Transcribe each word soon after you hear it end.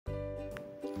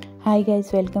Hi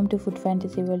guys, welcome to Food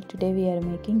Fantasy World. Today we are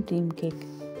making dream cake.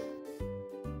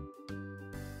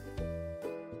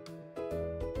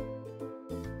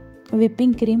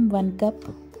 Whipping cream 1 cup.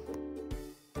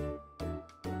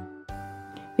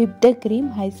 Whip the cream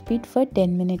high speed for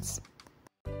 10 minutes.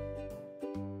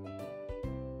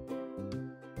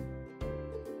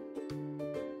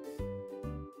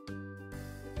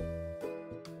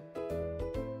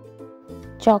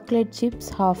 Chocolate chips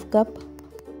half cup.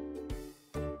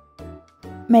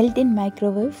 Melt in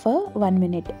microwave for 1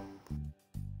 minute.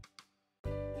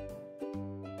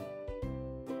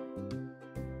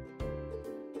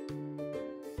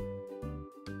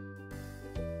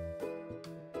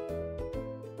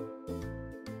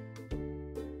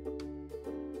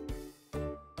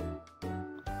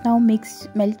 Now mix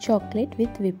melt chocolate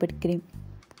with whipped cream.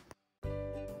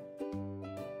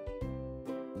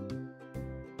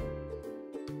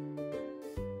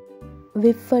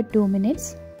 Whip for 2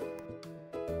 minutes.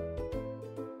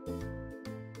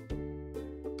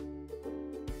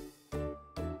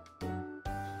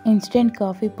 Instant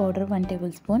coffee powder 1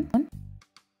 tablespoon.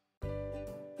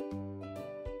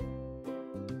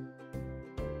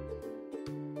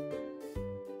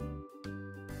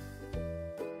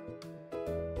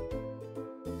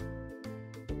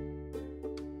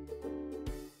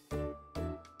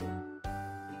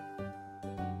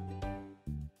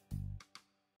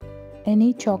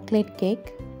 Any chocolate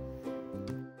cake.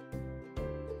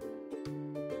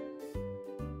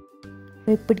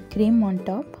 Whipped cream on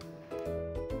top.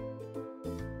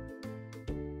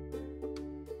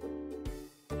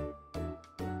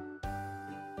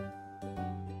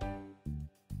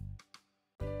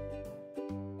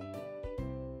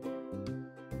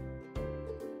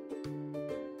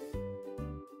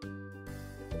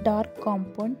 Dark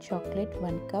compound chocolate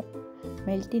 1 cup.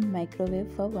 Melt in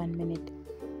microwave for 1 minute.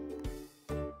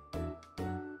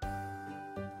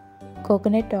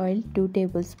 Coconut oil 2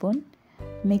 tablespoons.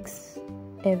 Mix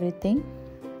everything.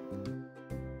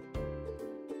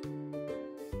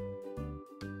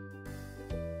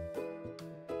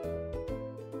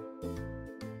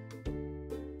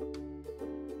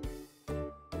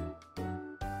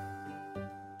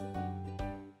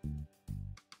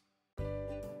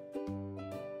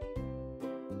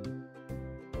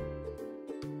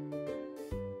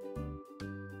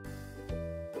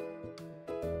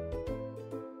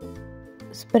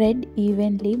 Spread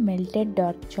evenly melted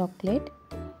dark chocolate.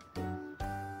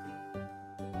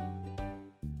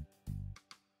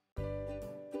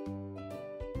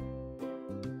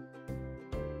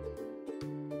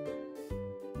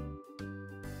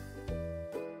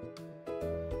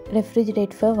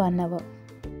 Refrigerate for 1 hour.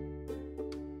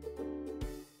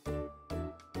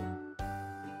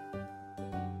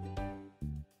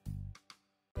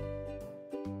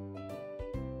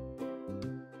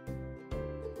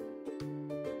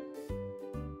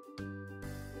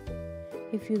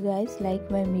 If you guys like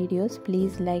my videos,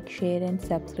 please like, share and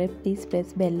subscribe. Please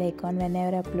press bell icon.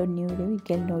 Whenever I upload new video, you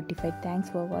get notified. Thanks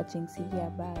for watching. See ya.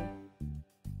 Bye.